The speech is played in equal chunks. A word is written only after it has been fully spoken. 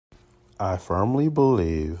I firmly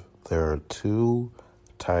believe there are two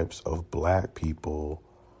types of black people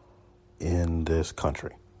in this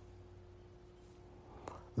country.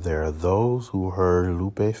 There are those who heard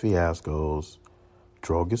Lupe Fiasco's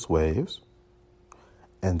Drogas Waves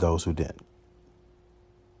and those who didn't.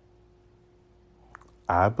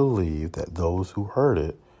 I believe that those who heard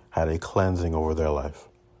it had a cleansing over their life,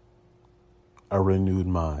 a renewed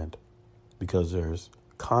mind, because there's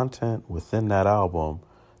content within that album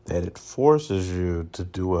that it forces you to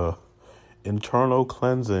do a internal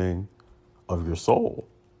cleansing of your soul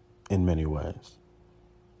in many ways.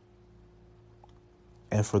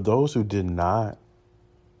 And for those who did not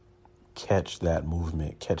catch that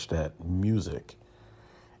movement, catch that music,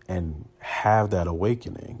 and have that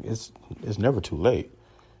awakening, it's never too late.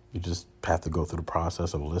 You just have to go through the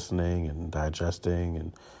process of listening and digesting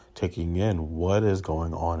and taking in what is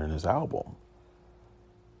going on in his album.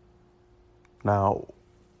 Now,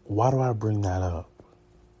 why do I bring that up?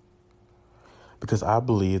 Because I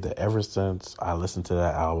believe that ever since I listened to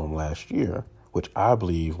that album last year, which I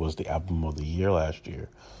believe was the album of the year last year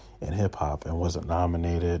in hip hop and wasn't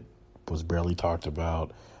nominated, was barely talked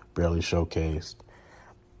about, barely showcased,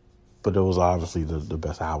 but it was obviously the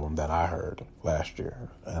best album that I heard last year.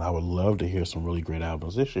 And I would love to hear some really great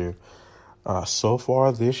albums this year. So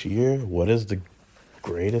far this year, what is the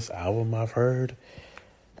greatest album I've heard?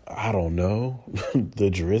 I don't know. The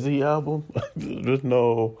Drizzy album? There's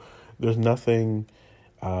nothing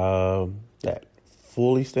that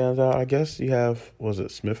fully stands out. I guess you have, was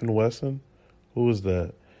it Smith & Wesson? Who was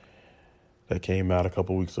that? That came out a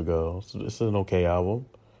couple weeks ago. So this is an okay album.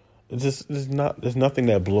 There's nothing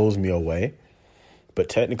that blows me away. But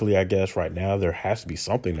technically, I guess right now there has to be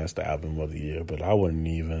something that's the album of the year. But I wouldn't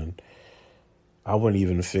even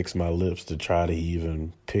fix my lips to try to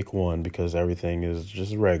even pick one because everything is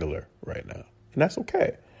just regular right now. And that's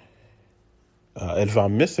okay. And if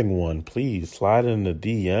I'm missing one, please slide in the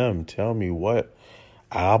DM. Tell me what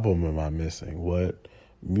album am I missing? What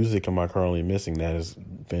music am I currently missing that has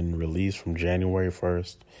been released from January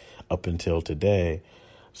 1st up until today,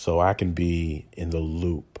 so I can be in the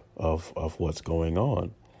loop of what's going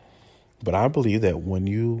on. But I believe that when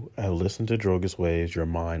you listen to Drogas Waves, your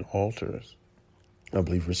mind alters. I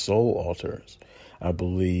believe your soul alters. I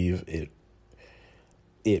believe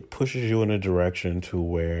it pushes you in a direction to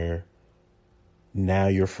where now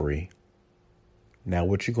you're free. Now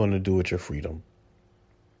what you going to do with your freedom?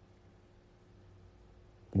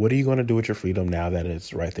 What are you going to do with your freedom now that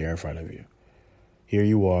it's right there in front of you? Here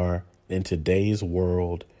you are in today's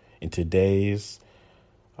world, in today's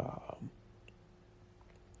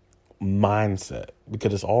mindset,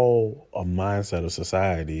 because it's all a mindset of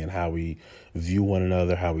society and how we view one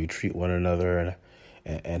another, how we treat one another,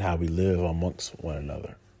 and how we live amongst one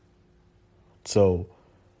another. So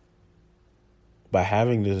by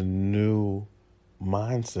having this new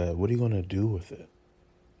mindset, what are you going to do with it?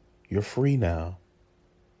 You're free now.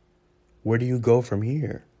 Where do you go from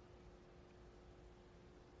here?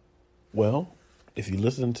 Well, if you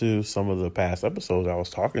listen to some of the past episodes, I was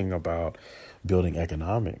talking about building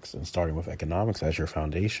economics and starting with economics as your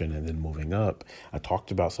foundation and then moving up. I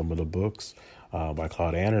talked about some of the books by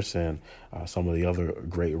Claude Anderson, some of the other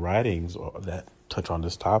great writings that touch on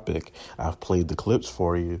this topic. I've played the clips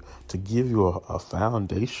for you to give you a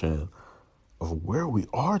foundation of where we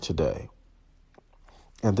are today.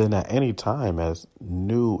 And then at any time, as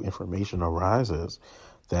new information arises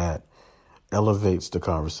that elevates the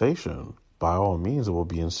conversation, by all means, it will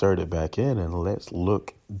be inserted back in, and let's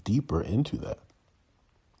look deeper into that.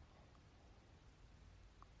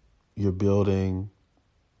 You're building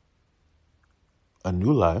a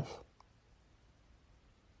new life.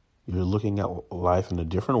 You're looking at life in a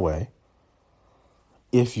different way.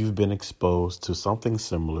 If you've been exposed to something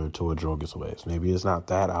similar to a Drogas Waves, maybe it's not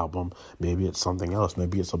that album, maybe it's something else,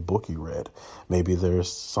 maybe it's a book you read, maybe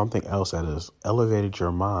there's something else that has elevated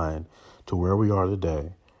your mind to where we are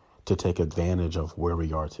today, to take advantage of where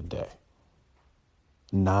we are today.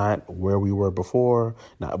 Not where we were before,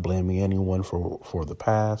 not blaming anyone for the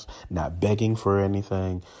past, not begging for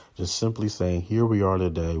anything, just simply saying, here we are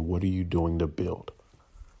today, what are you doing to build?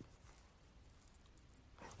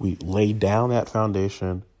 We laid down that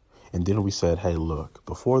foundation, and then we said, hey, look,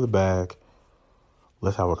 before the bag,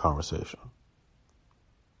 let's have a conversation.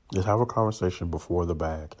 Let's have a conversation before the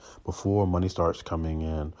bag, before money starts coming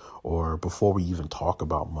in, or before we even talk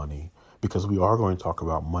about money, because we are going to talk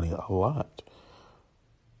about money a lot.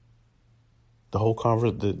 The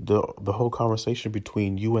whole conversation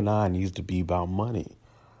between you and I needs to be about money.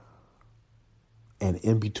 And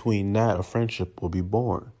in between that, a friendship will be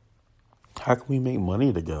born. How can we make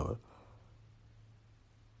money together?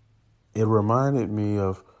 It reminded me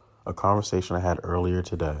of a conversation I had earlier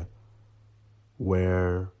today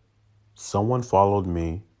where someone followed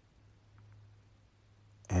me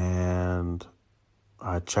and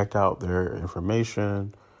I checked out their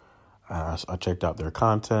information, I checked out their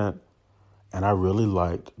content, and I really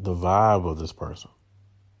liked the vibe of this person.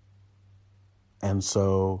 And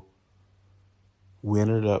so we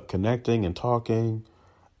ended up connecting and talking,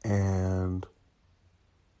 and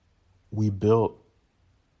we built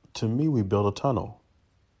a tunnel.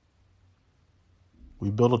 We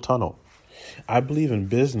built a tunnel. I believe in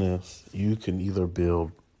business, you can either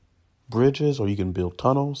build bridges or you can build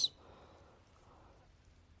tunnels,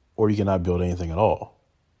 or you cannot build anything at all.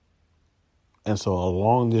 And so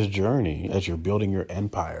along this journey, as you're building your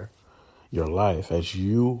empire, your life, as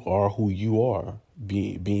you are who you are,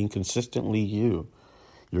 being consistently you,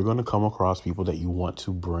 you're going to come across people that you want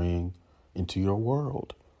to bring into your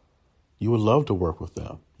world. You would love to work with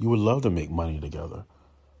them. You would love to make money together.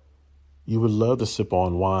 You would love to sip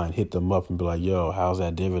on wine, hit them up and be like, yo, how's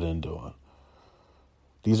that dividend doing?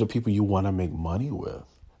 These are people you want to make money with.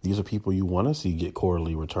 These are people you want to see get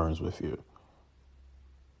quarterly returns with you.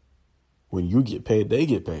 When you get paid, they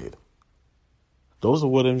get paid. Those are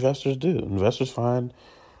what investors do. Investors find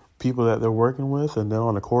people that they're working with, and then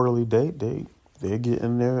on a quarterly date, they get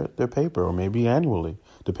in their paper, or maybe annually,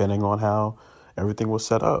 depending on how everything was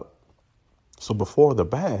set up. So before the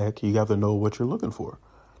bag, you got to know what you're looking for.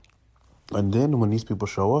 And then when these people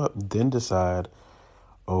show up, then decide,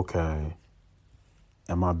 okay,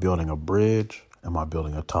 am I building a bridge? Am I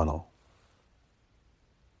building a tunnel?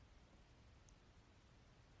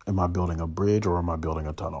 Am I building a bridge or am I building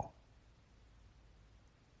a tunnel?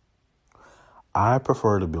 I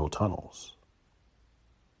prefer to build tunnels.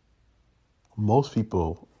 Most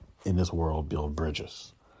people in this world build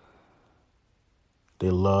bridges. They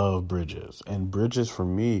love bridges. And bridges for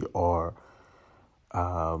me are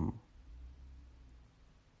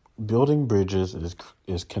building bridges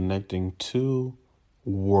is connecting two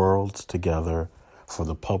worlds together for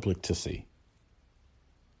the public to see.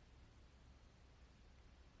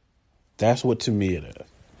 That's what to me it is.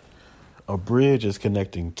 A bridge is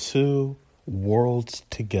connecting two worlds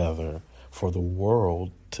together for the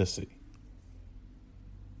world to see.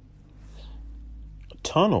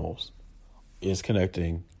 Tunnels is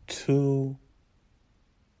connecting two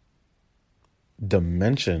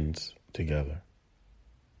dimensions together.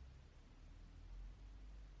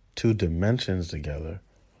 Two dimensions together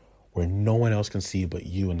where no one else can see but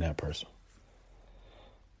you and that person.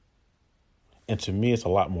 And to me, it's a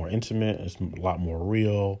lot more intimate. It's a lot more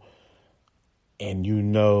real. And you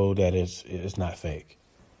know that it's not fake.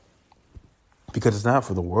 Because it's not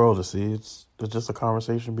for the world to see. It's just a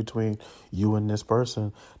conversation between you and this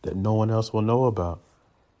person that no one else will know about.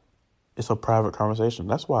 It's a private conversation.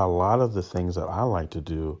 That's why a lot of the things that I like to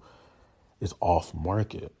do is off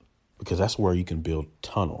market, because that's where you can build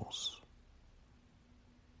tunnels.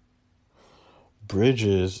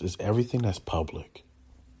 Bridges is everything that's public.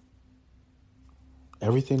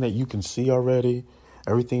 Everything that you can see already,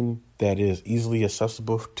 everything that is easily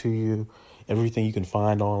accessible to you, everything you can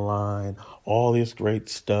find online, all this great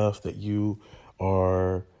stuff that you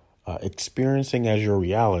are experiencing as your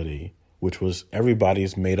reality, which was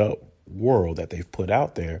everybody's made up world that they've put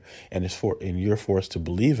out there, and you're forced to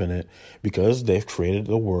believe in it because they've created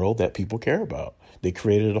a world that people care about. They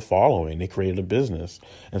created a following, they created a business.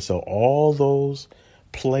 And so all those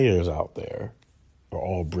players out there are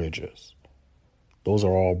all bridges. Those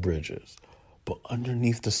are all bridges. But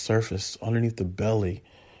underneath the surface, underneath the belly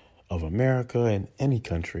of America and any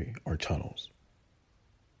country are tunnels.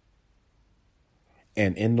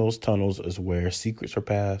 And in those tunnels is where secrets are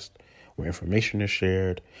passed, where information is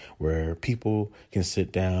shared, where people can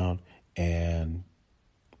sit down and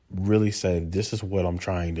really say, this is what I'm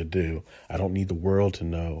trying to do. I don't need the world to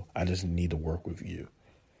know. I just need to work with you.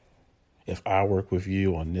 If I work with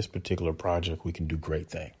you on this particular project, we can do great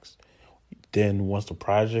things. Then once the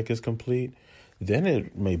project is complete, then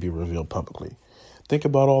it may be revealed publicly. Think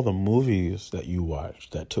about all the movies that you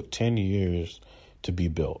watched that took 10 years to be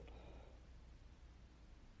built.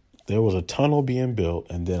 There was a tunnel being built,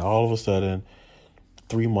 and then all of a sudden,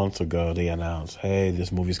 3 months ago, they announced, hey,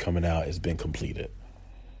 this movie's coming out. It's been completed.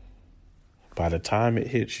 By the time it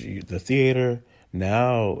hits the theater,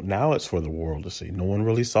 now it's for the world to see. No one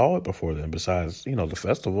really saw it before then, besides, the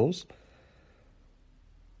festivals.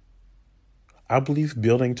 I believe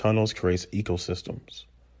building tunnels creates ecosystems.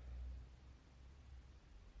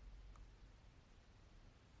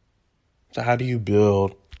 So how do you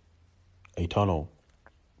build a tunnel?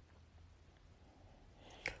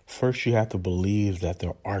 First, you have to believe that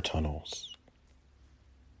there are tunnels.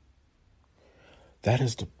 That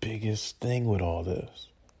is the biggest thing with all this.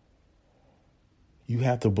 You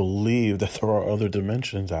have to believe that there are other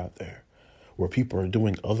dimensions out there where people are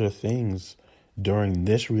doing other things during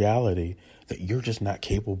this reality that you're just not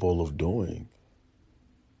capable of doing.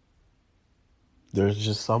 There's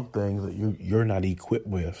just some things that you're not equipped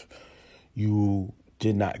with. You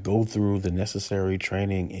did not go through the necessary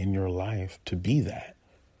training in your life to be that.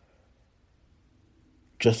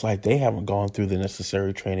 Just like they haven't gone through the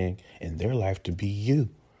necessary training in their life to be you.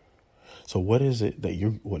 So what is it that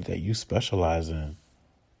you specialize in?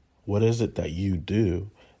 What is it that you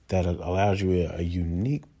do that allows you a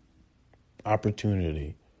unique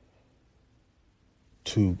opportunity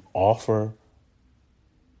to offer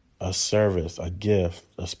a service, a gift,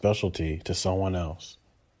 a specialty to someone else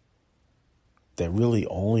that really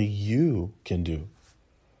only you can do?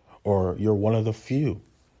 Or you're one of the few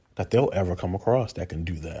that they'll ever come across that can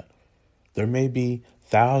do that. There may be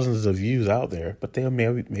thousands of yous out there, but they'll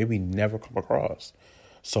maybe never come across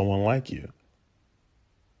someone like you.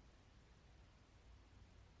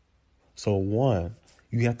 So one,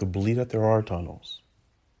 you have to believe that there are tunnels.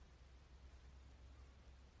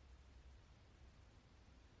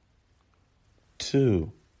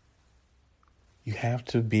 Two, you have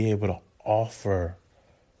to be able to offer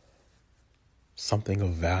something of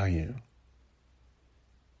value.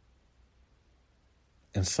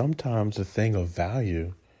 And sometimes the thing of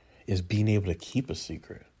value is being able to keep a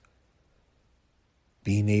secret,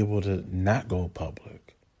 being able to not go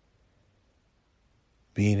public,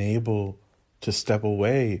 being able to step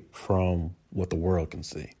away from what the world can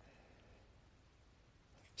see.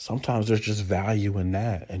 Sometimes there's just value in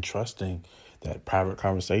that and trusting that private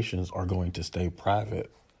conversations are going to stay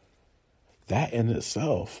private. That in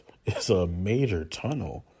itself is a major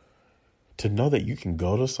tunnel. To know that you can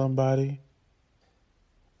go to somebody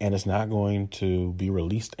and it's not going to be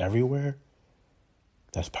released everywhere,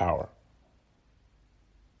 that's power.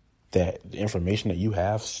 That the information that you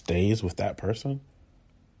have stays with that person,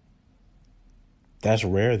 that's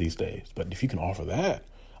rare these days. But if you can offer that,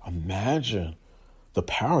 imagine the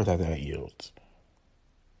power that yields,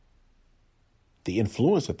 the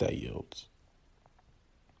influence that yields.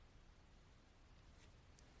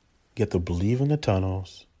 You have to believe in the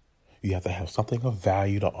tunnels. You have to have something of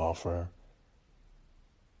value to offer.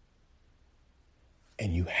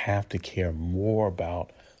 And you have to care more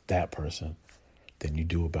about that person than you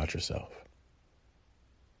do about yourself.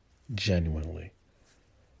 Genuinely.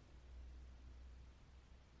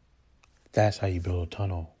 That's how you build a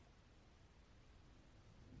tunnel.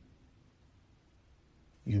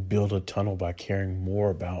 You build a tunnel by caring more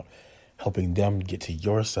about helping them get to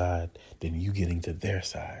your side than you getting to their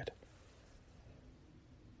side.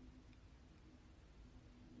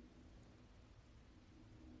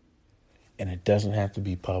 And it doesn't have to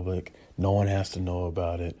be public. No one has to know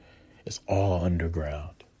about it. It's all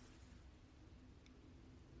underground.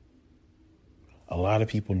 A lot of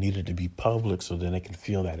people need it to be public so then they can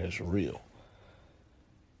feel that it's real.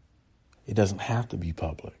 It doesn't have to be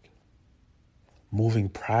public. Moving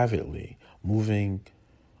privately, moving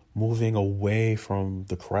away from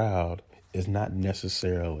the crowd is not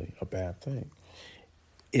necessarily a bad thing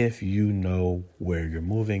if you know where you're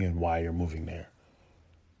moving and why you're moving there.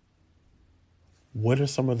 What are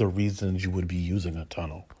some of the reasons you would be using a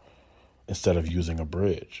tunnel instead of using a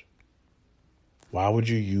bridge? Why would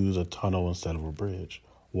you use a tunnel instead of a bridge?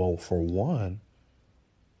 Well, for one,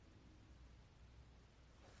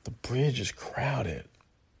 the bridge is crowded.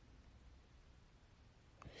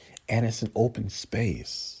 And it's an open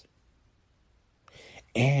space.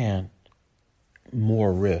 And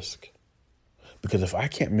more risk. Because if I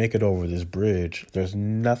can't make it over this bridge, there's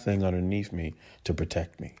nothing underneath me to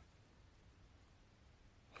protect me.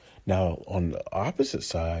 Now, on the opposite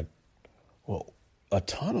side, well, a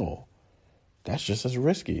tunnel, that's just as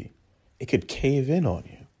risky. It could cave in on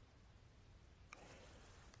you.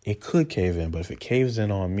 It could cave in, but if it caves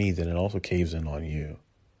in on me, then it also caves in on you.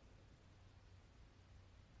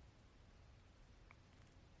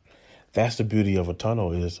 That's the beauty of a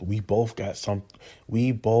tunnel is we both in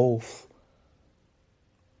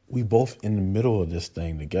the middle of this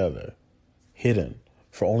thing together, hidden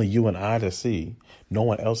for only you and I to see. No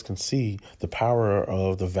one else can see the power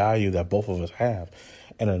of the value that both of us have.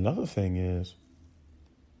 And another thing is,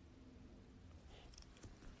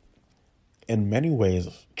 in many ways,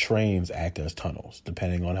 trains act as tunnels,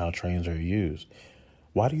 depending on how trains are used.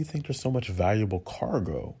 Why do you think there's so much valuable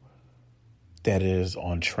cargo that is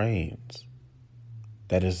on trains,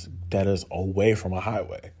 that is away from a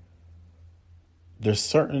highway? There's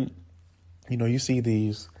certain, you see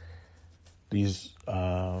these these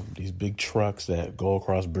big trucks that go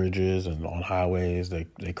across bridges and on highways. They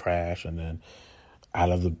crash, and then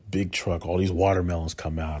out of the big truck, all these watermelons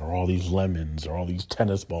come out, or all these lemons, or all these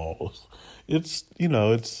tennis balls. It's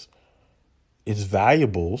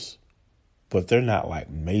valuables, but they're not like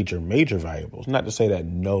major valuables. Not to say that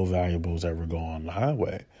no valuables ever go on the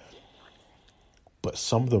highway, but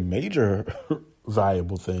some of the major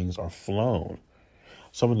valuable things are flown.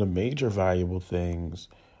 Some of the major valuable things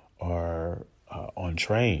are on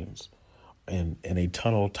trains in a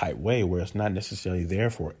tunnel type way where it's not necessarily there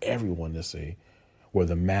for everyone to see, where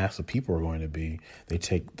the mass of people are going to be. They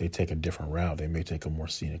take a different route. They may take a more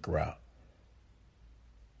scenic route.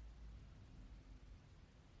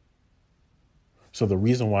 So the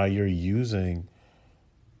reason why you're using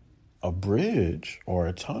a bridge or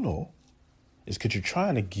a tunnel is because you're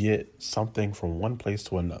trying to get something from one place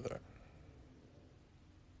to another.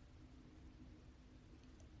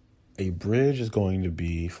 A bridge is going to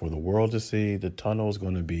be for the world to see. The tunnel is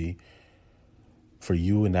going to be for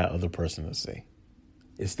you and that other person to see.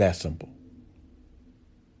 It's that simple.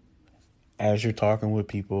 As you're talking with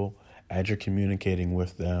people, as you're communicating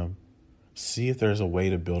with them, see if there's a way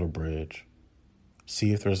to build a bridge.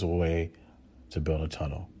 See if there's a way to build a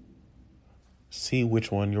tunnel. See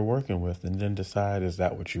which one you're working with, and then decide, is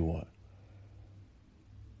that what you want?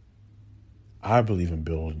 I believe in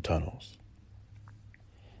building tunnels.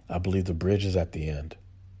 I believe the bridge is at the end.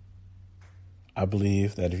 I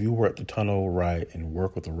believe that if you work the tunnel right and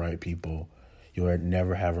work with the right people, you'll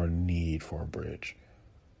never have a need for a bridge.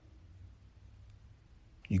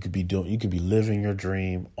 You could be living your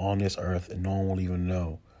dream on this earth, and no one will even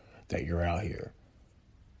know that you're out here.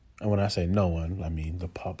 And when I say no one, I mean the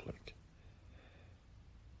public.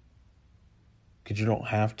 Because you don't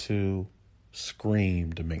have to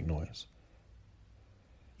scream to make noise.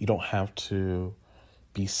 You don't have to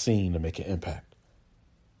be seen to make an impact.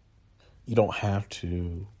 You don't have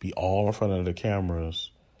to be all in front of the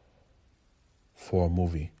cameras for a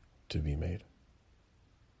movie to be made.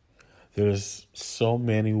 There's so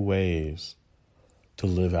many ways to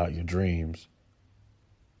live out your dreams.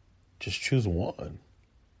 Just choose one.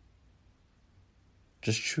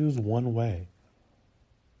 Just choose one way.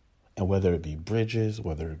 And whether it be bridges,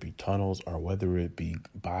 whether it be tunnels, or whether it be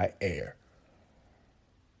by air,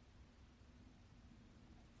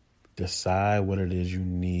 decide what it is you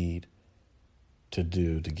need to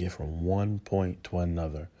do to get from one point to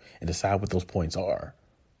another, and decide what those points are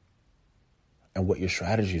and what your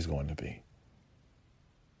strategy is going to be.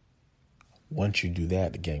 Once you do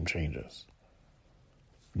that, the game changes.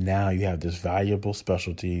 Now you have this valuable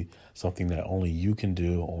specialty, something that only you can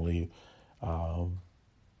do, only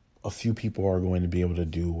a few people are going to be able to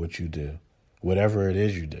do what you do, whatever it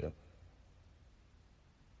is you do.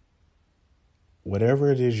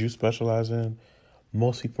 Whatever it is you specialize in,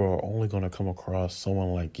 most people are only going to come across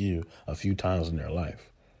someone like you a few times in their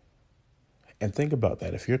life. And think about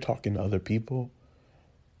that. If you're talking to other people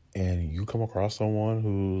and you come across someone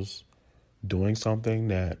who's doing something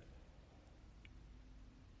that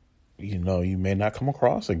you may not come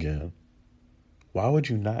across again, why would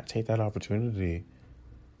you not take that opportunity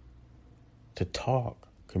to talk,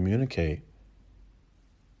 communicate,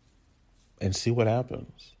 and see what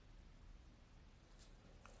happens?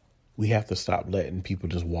 We have to stop letting people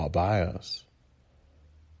just walk by us.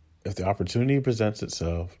 If the opportunity presents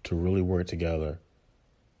itself to really work together,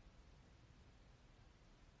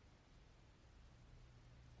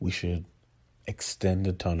 we should extend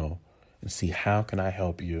the tunnel and see, how can I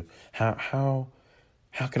help you? How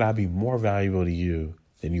can I be more valuable to you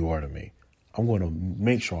than you are to me? I'm going to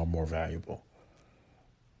make sure I'm more valuable.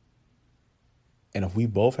 And if we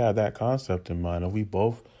both have that concept in mind, if we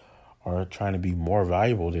both are trying to be more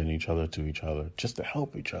valuable than each other to each other, just to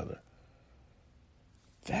help each other,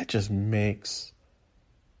 that just makes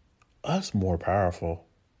us more powerful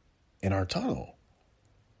in our tunnel.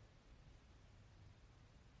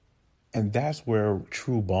 And that's where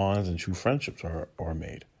true bonds and true friendships are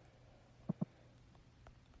made.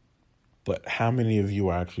 But how many of you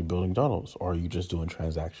are actually building tunnels, or are you just doing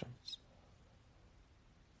transactions?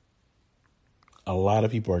 A lot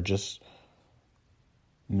of people are just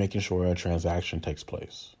making sure a transaction takes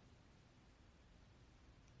place.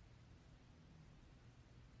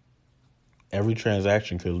 Every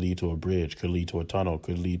transaction could lead to a bridge, could lead to a tunnel,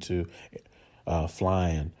 could lead to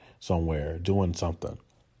flying somewhere, doing something.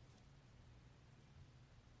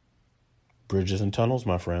 Bridges and tunnels,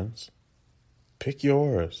 my friends. Pick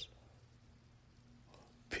yours.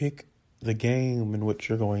 Pick the game in which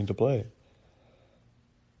you're going to play.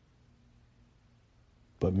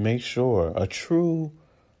 But make sure a true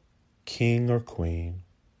king or queen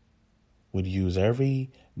would use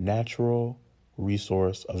every natural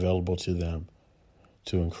resource available to them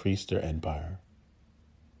to increase their empire.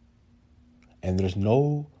 And there's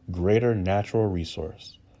no greater natural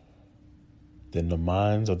resource than the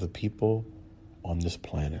minds of the people on this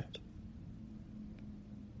planet.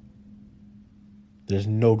 There's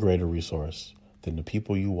no greater resource than the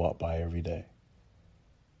people you walk by every day.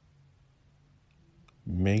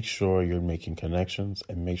 Make sure you're making connections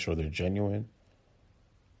and make sure they're genuine.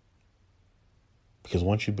 Because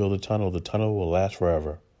once you build a tunnel, the tunnel will last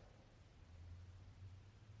forever.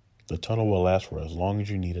 The tunnel will last for as long as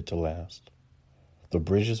you need it to last. The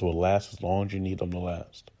bridges will last as long as you need them to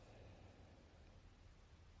last.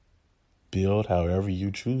 Build however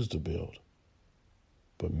you choose to build,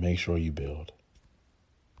 but make sure you build.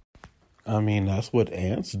 I mean, that's what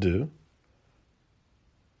ants do.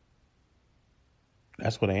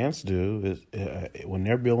 That's what ants do is when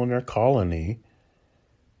they're building their colony.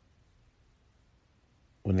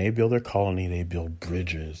 When they build their colony, they build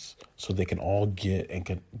bridges so they can all get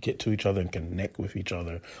to each other and connect with each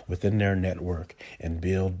other within their network and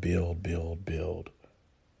build.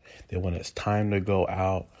 Then when it's time to go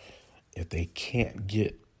out, if they can't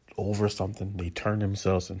get over something, they turn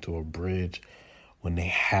themselves into a bridge when they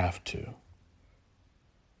have to.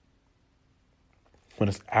 When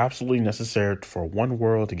it's absolutely necessary for one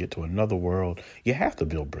world to get to another world, you have to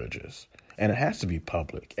build bridges. And it has to be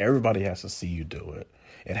public. Everybody has to see you do it.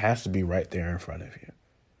 It has to be right there in front of you.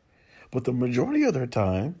 But the majority of their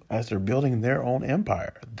time, as they're building their own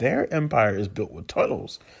empire, their empire is built with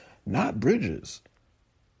tunnels, not bridges.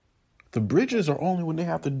 The bridges are only when they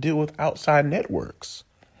have to deal with outside networks.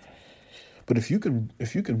 But if you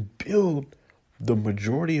can build the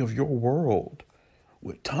majority of your world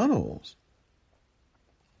with tunnels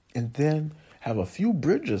and then have a few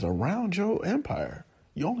bridges around your empire,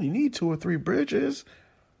 you only need 2 or 3 bridges.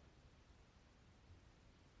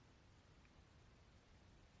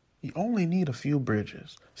 You only need a few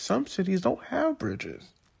bridges. Some cities don't have bridges.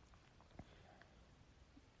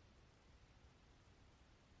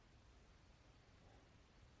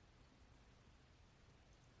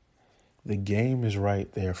 The game is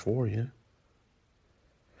right there for you.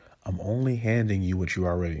 I'm only handing you what you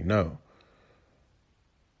already know.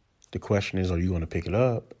 The question is, are you going to pick it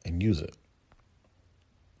up and use it?